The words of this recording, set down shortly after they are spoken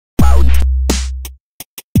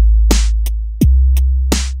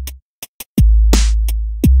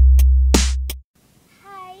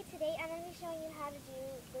how to do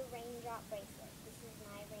the raindrop bracelet. This is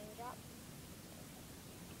my raindrop.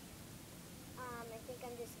 I think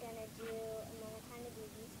I'm just going to kind of do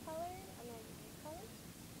these colors. I'm going to do these colors.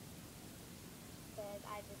 Because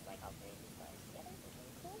I just like all three of these colors together. They're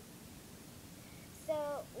really cool.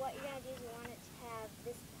 So what you're going to do is you want it to have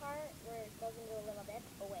this part where it goes into a little bit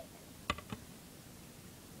away from it.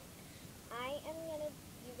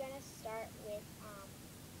 You're going to start with, I'm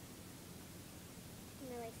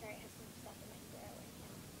really sorry, I have some stuff in my throat right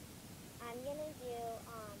now. I'm going to do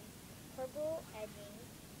purple edging.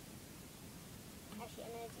 Actually,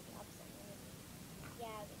 I'm going to do the opposite.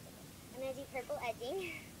 I'm going to do purple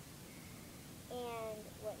edging. And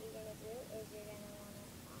what you're going to do is you're going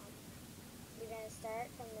to start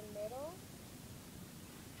from the middle,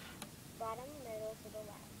 bottom middle to the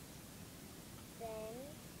left. Then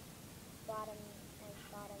bottom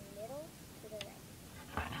middle to the right.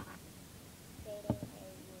 Creating a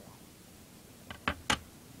U-line.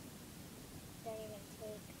 Then you're going to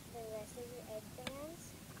take the rest of your edge bands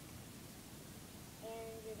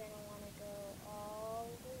and you're going to want to go all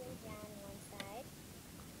the way down one side.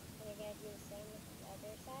 And you're going to do the same with the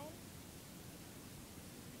other side.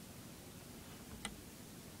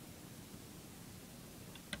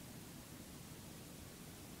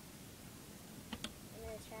 I'm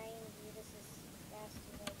going to try and do this as fast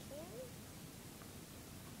as I can.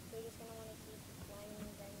 So you're just going to want to keep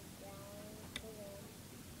lining them down the loom.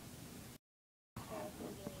 So if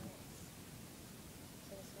you're doing this.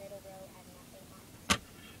 So this middle row has nothing on it.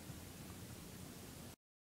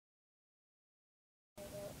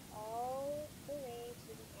 Go all the way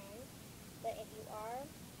to the end. But if you are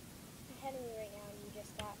ahead of me right now and you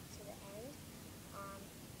just got to the end,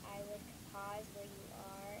 I would pause where you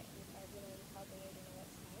are. You probably already know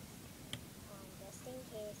what's next. Just in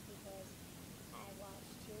case, because I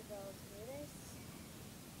watched two girls do this,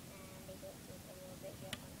 and they both did a little bit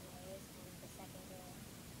different ways, and the second girl,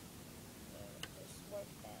 it just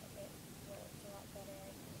worked a lot better.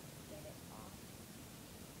 I can get it off.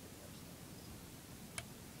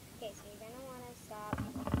 Okay, so you're going to want to stop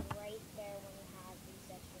right there when you have these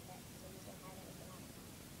extra pegs, so you don't have anything on it.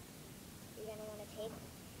 You're going to want to take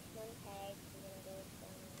one peg, you're going to go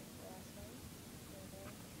from the last one, over,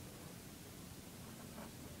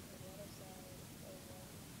 to the other side, over,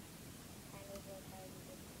 kind of like how you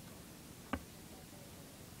did before.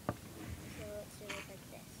 So let's do it like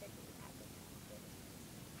this, so you have the top.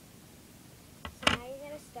 So now you're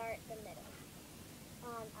going to start the middle.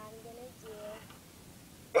 I'm going to do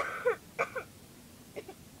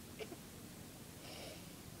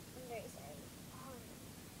I'm very sorry.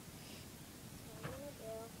 So I'm gonna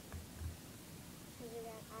do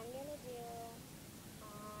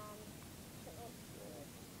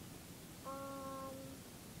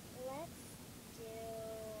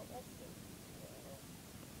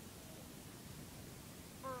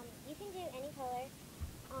you can do any color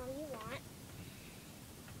you want.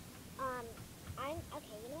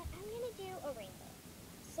 Okay, you know what? I'm gonna do a rainbow.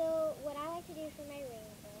 So what I like to do for my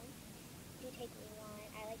rainbow, you take one.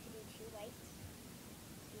 I like to do 2 whites.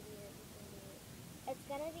 It's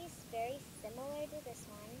going to be very similar to this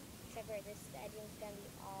one, except for this edging is going to be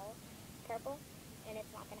all purple, and it's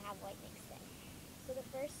not going to have white mixed in. So the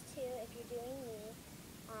first 2, if you're doing me,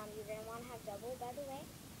 you're going to want to have double, by the way.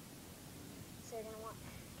 So you're going to want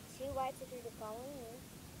 2 whites if you're following me.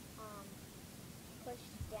 Push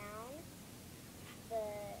down the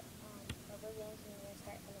rubber bands, and you're going to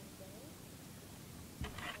start from the beginning.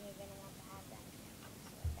 And you're going to want to have that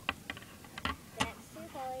so like that. The next 2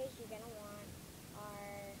 colors you're going to want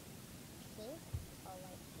are pink or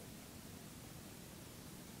light pink.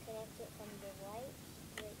 Connect it from the right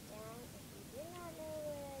straight down. If you do not know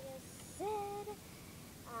what I just said,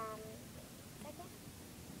 second,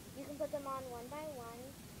 you can put them on one by one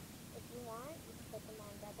if you want. You can put them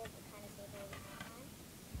on double, but kind of save a little more time.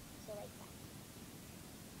 So like that.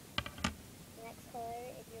 The next color,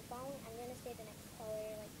 if you're following, I'm going to say the next color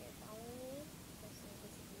like you're following me, just in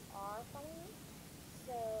case if you are following me.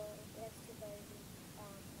 So the next 2 colors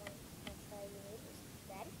next color you need is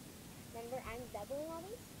red. Remember, I'm doubling all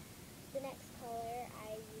these. The next color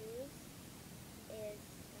I use is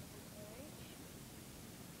orange.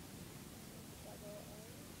 Double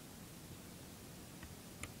orange.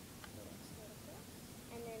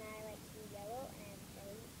 And then I like to do yellow, and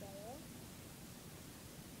very yellow.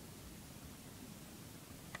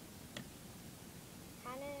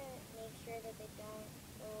 Kind of make sure that they don't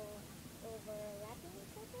go overlapping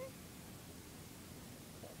each other.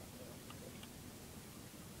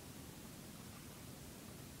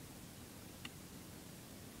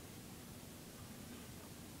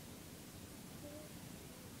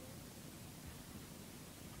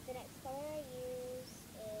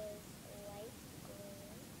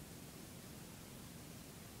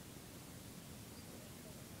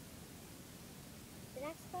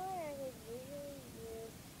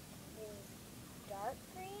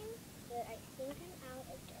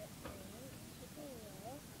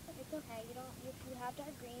 if you have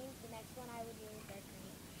dark green, the next one I would do is dark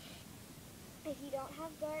green. If you don't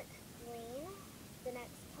have dark green, the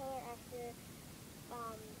next color after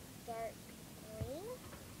dark green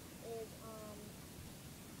is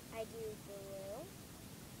I do blue.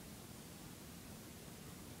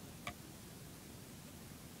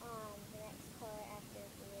 The next color after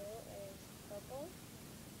blue is purple.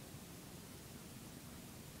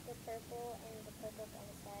 The purple and the purple on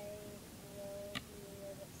the side will be a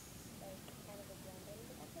little bit like kind of a blend in,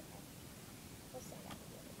 but that's okay. We'll send out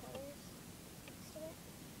the other colors next to it.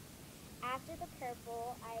 After the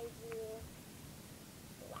purple, I do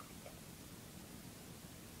black.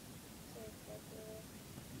 So purple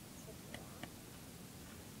to black.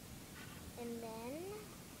 And then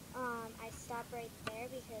I stop right there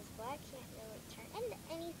because black can't really turn into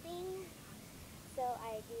anything. So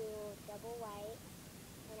I do double white,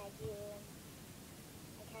 and I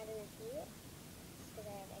kind of repeat it because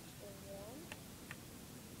I have extra room.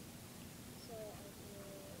 So I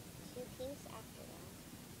do 2 pinks after that.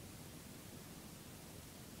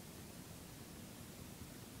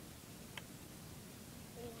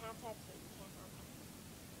 And you have to have 2, you can't have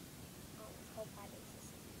 1. This whole project is the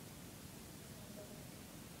same.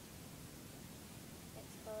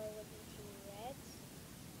 Next color would be 2 reds.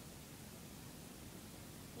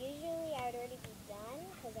 Usually I would already be done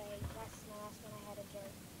because last one I had a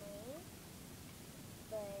dark green,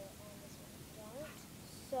 but this one I don't.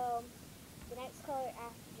 So the next color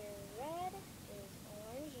after red is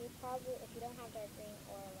orange. You probably, if you don't have dark green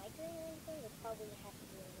or light green or anything, you'll probably have to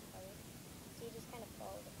do another color. So you just kind of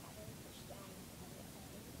follow the pattern, push down and follow the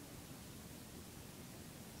pattern.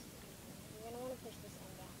 You're going to want to push this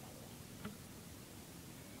end down, by the way.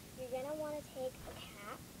 You're going to want to take a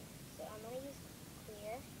cap. So I'm going to use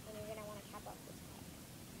clear, and you're going to want to cap off this peg.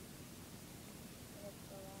 And it's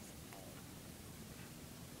the last color.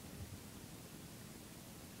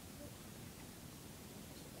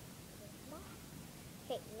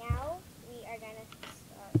 Okay, now we are going to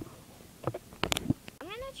start. I'm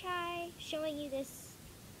going to try showing you this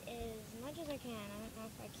as much as I can. I don't know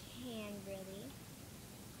if I can really.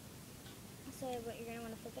 So what you're going to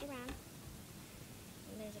want to flip it around.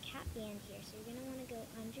 And there's a cap band here, so you're going to want to go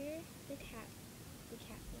under the cap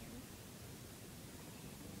band.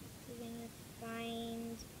 You're going to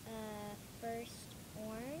find first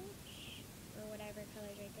orange, or whatever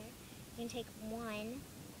color's right there. You can take one,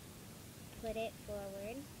 put it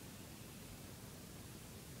forward,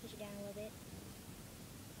 push it down a little bit,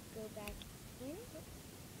 go back in,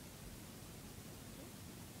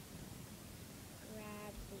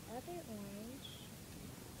 grab the other orange,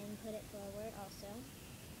 and put it forward also.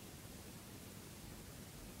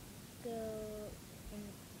 Go in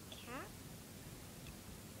the cap.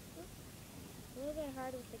 A little bit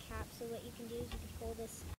hard with the cap, so what you can do is you can pull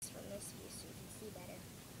this from this view so you can see better.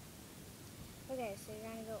 Okay, so you're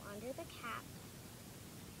going to go under the cap.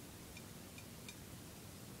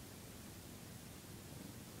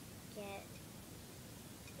 Get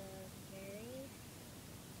the very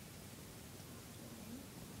top one,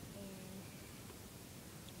 and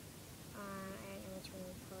I don't know which one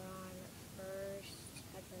we put on first.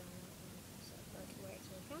 I put on that one, so go to where it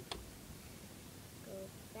came from. Go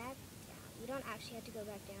back down. You don't actually have to go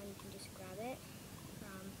back down, you can just grab it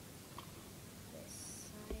from this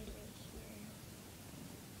side right here.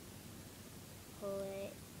 Pull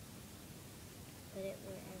it, put it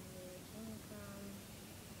wherever it came from.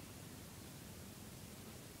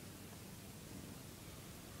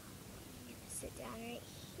 Sit down right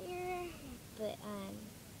here, but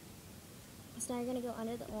so now you're going to go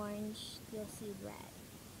under the orange, you'll see red,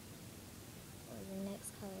 or your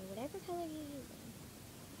next color, whatever color you're using.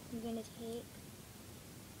 You're going to take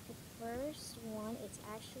the first one, it's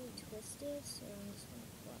actually twisted, so I'm just going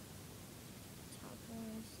to pull up the top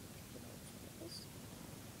one, so you can get it twist.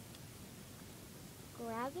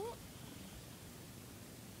 Grab it,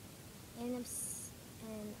 and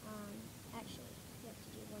actually, you have to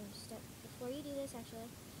do one step. Before you do this,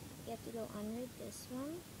 actually, you have to go under this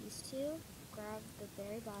one, these two, grab the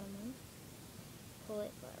very bottom one, pull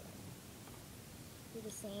it forward. Do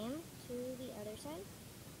the same to the other side,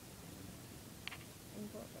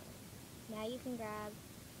 and pull it forward. Now you can grab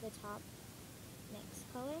the top next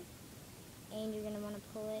color, and you're going to want to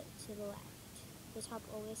pull it to the left. The top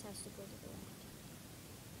always has to go to the left.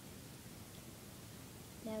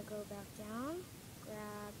 Now go back down,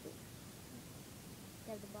 grab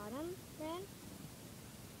the bottom red,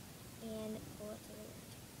 and pull it to the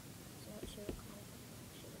left. So it should look like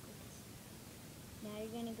this. Now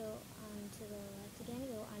you're going to go to the left again,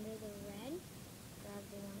 go under the red, grab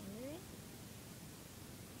the one under it,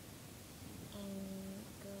 and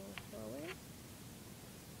go forward.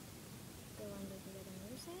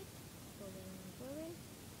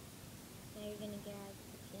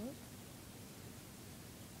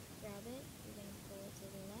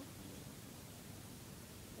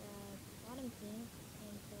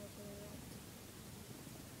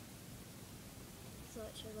 So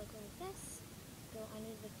it should look like this. Go under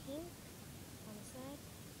the pink on the side,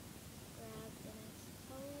 grab the next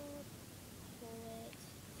color, pull it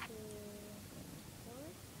to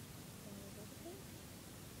forward, then you go to pink,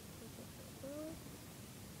 push it forward.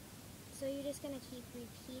 So you're just going to keep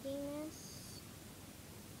repeating this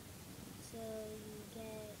till you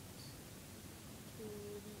get to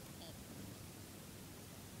the pink.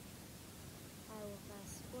 I will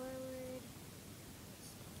fast forward.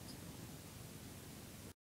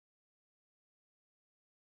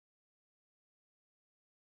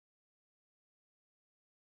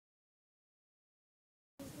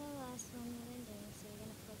 This is the last one that I'm doing, so you're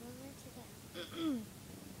going to flip over to the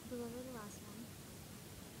flip over the last one.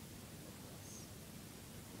 Like this.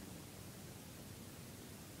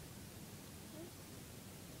 Okay.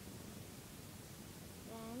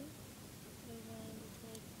 Then we're going to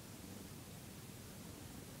take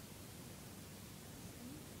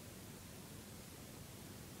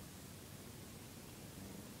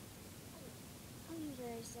I'm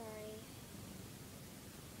very sorry.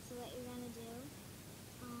 So what you're going to do,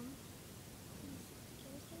 you're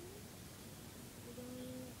going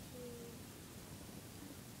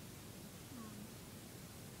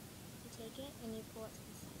to take it and you pull it to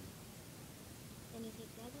the side. Then you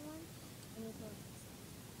take the other one and you pull it to the side.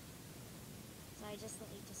 So I just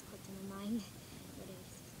clicked in my mind what I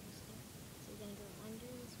was supposed to do. So you're going to go under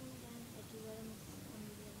this one again, like you would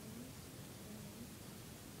under the other ones.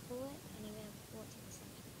 Pull it and you're going to pull it to the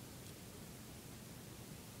side.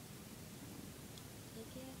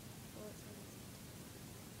 Take it, pull it to the side.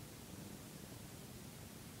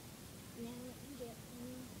 Now let me get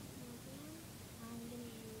one more band. I'm going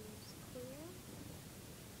to use clear.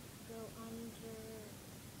 Go under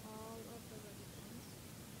all of the rubber bands.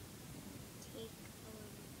 Take a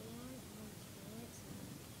rubber band and turn it so you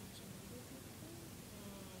can catch everything.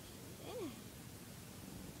 And shoot it.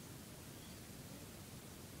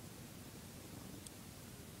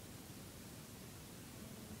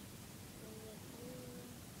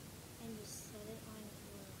 And just set it on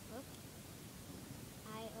your hook.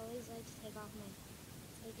 I always like to take off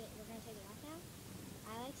we're going to take it off now.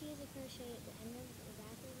 I like to use a crochet at the end of the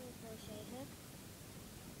back of the crochet hook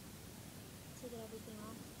to get everything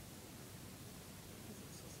off.